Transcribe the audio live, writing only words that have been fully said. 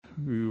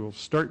We will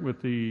start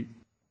with the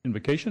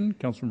invocation.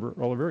 Councilmember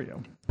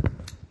Oliverio.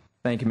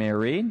 Thank you, Mayor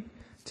Reed.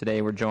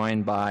 Today we're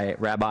joined by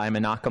Rabbi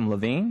Menachem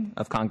Levine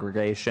of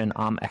Congregation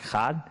Am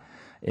Echad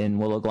in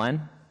Willow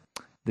Glen.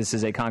 This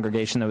is a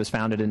congregation that was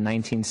founded in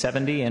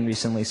 1970 and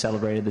recently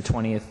celebrated the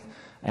 20th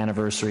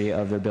anniversary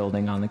of their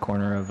building on the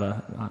corner of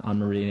on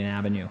Meridian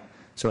Avenue.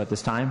 So at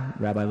this time,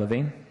 Rabbi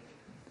Levine.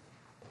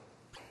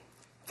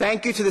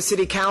 Thank you to the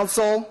City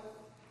Council,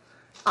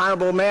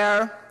 Honorable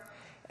Mayor,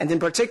 and in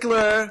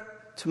particular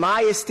to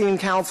my esteemed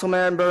council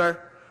member,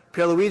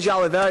 Pierluigi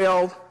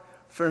Oliverio,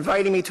 for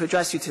inviting me to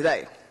address you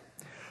today.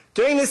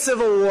 During the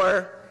Civil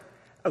War,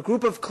 a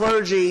group of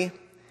clergy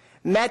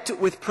met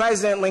with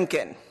President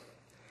Lincoln.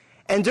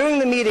 And during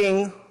the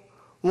meeting,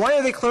 one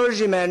of the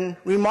clergymen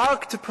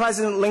remarked to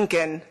President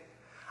Lincoln,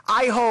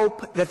 "I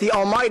hope that the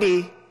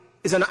Almighty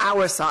is on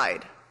our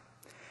side."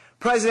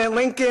 President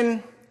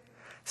Lincoln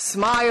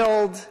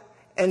smiled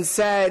and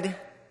said,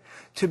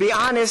 "To be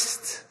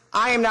honest,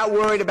 I am not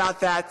worried about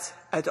that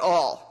at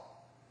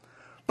all.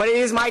 But it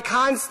is my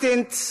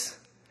constant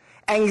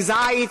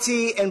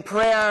anxiety and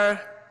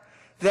prayer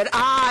that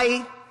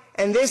I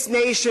and this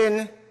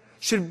nation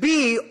should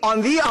be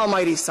on the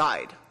Almighty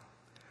side."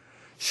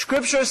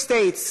 Scripture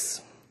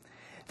states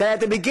that at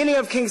the beginning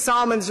of King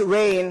Solomon's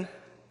reign,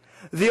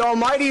 the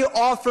Almighty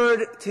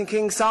offered to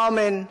King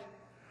Solomon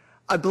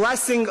a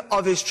blessing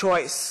of his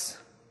choice: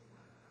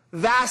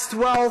 vast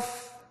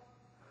wealth,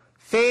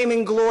 fame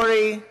and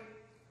glory,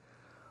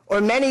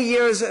 or many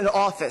years in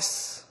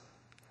office.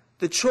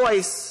 The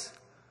choice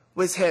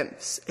was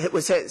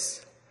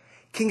his.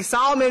 King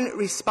Solomon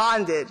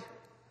responded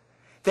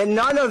that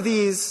none of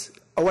these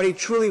are what he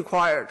truly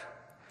required.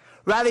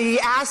 Rather, he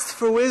asked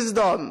for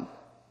wisdom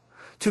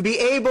to be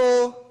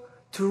able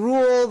to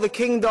rule the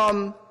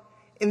kingdom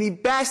in the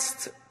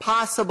best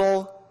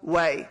possible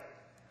way.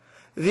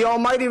 The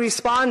Almighty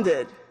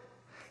responded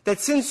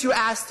that since you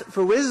asked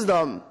for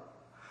wisdom,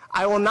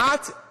 I will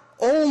not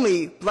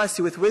only bless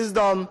you with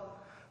wisdom,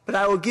 but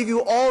I will give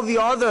you all the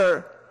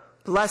other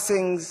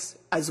blessings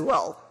as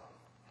well.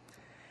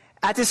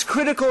 At this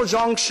critical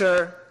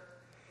juncture,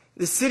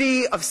 the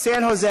city of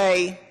San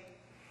Jose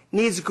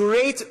needs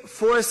great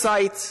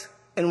foresight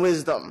and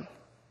wisdom.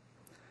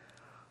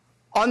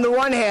 On the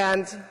one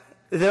hand,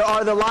 there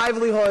are the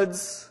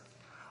livelihoods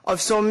of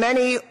so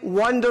many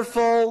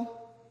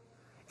wonderful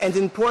and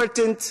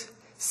important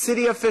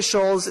city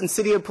officials and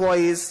city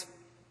employees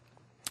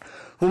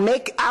who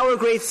make our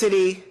great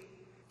city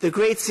the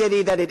great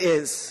city that it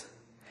is,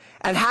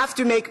 and have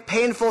to make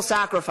painful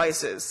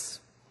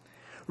sacrifices.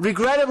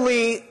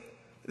 Regrettably,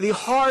 the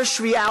harsh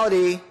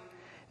reality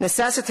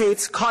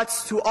necessitates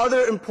cuts to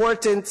other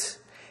important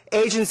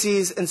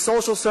agencies and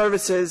social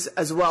services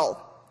as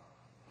well.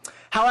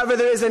 However,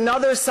 there is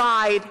another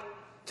side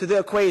to the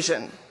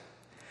equation.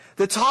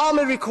 The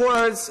Talmud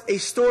records a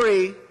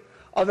story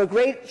of a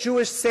great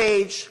Jewish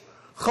sage,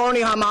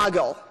 Choni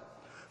HaMagel,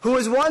 who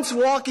was once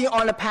walking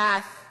on a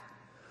path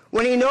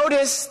when he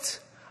noticed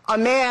a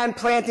man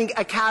planting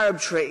a carob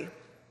tree.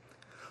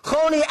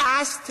 Choni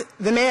asked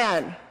the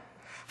man,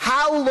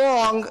 "How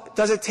long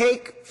does it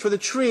take for the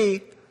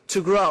tree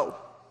to grow?"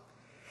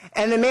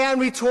 And the man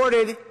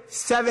retorted,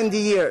 70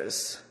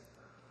 years.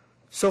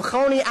 So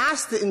Choni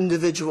asked the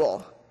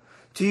individual,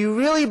 "Do you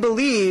really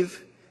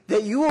believe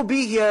that you will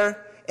be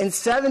here in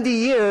 70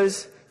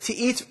 years to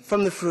eat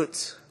from the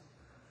fruit?"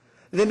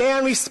 The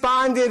man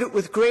responded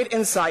with great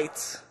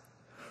insight,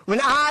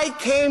 "When I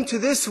came to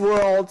this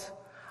world,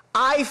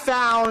 I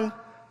found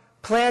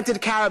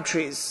planted carob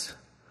trees.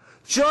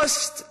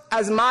 Just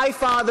as my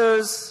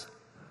fathers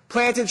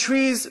planted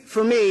trees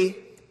for me,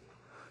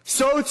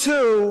 so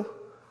too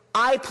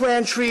I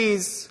plant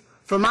trees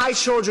for my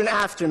children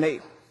after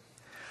me."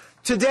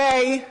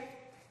 Today,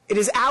 it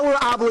is our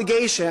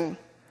obligation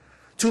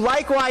to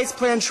likewise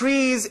plant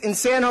trees in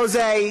San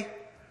Jose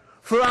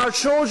for our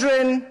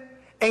children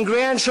and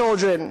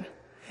grandchildren,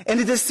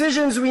 and the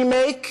decisions we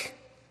make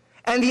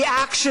and the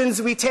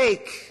actions we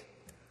take.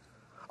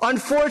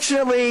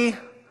 Unfortunately,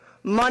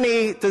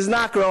 money does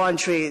not grow on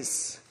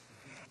trees,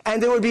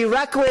 and it would be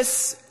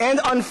reckless and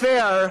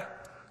unfair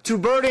to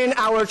burden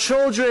our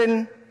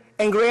children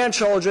and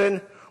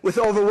grandchildren with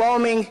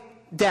overwhelming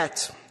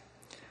debt.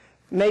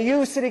 May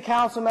you, City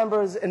Council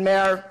members and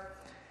Mayor,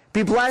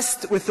 be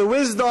blessed with the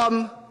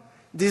wisdom,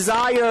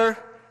 desire,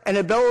 and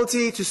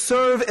ability to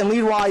serve and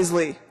lead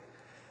wisely.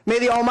 May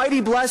the Almighty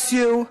bless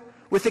you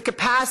with the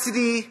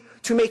capacity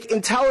to make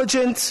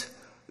intelligent,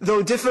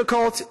 though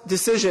difficult,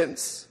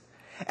 decisions.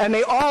 And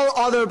may all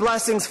other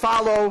blessings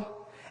follow,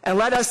 and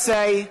let us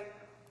say,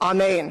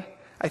 Amen.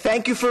 I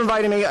thank you for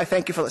inviting me. I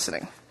thank you for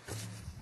listening.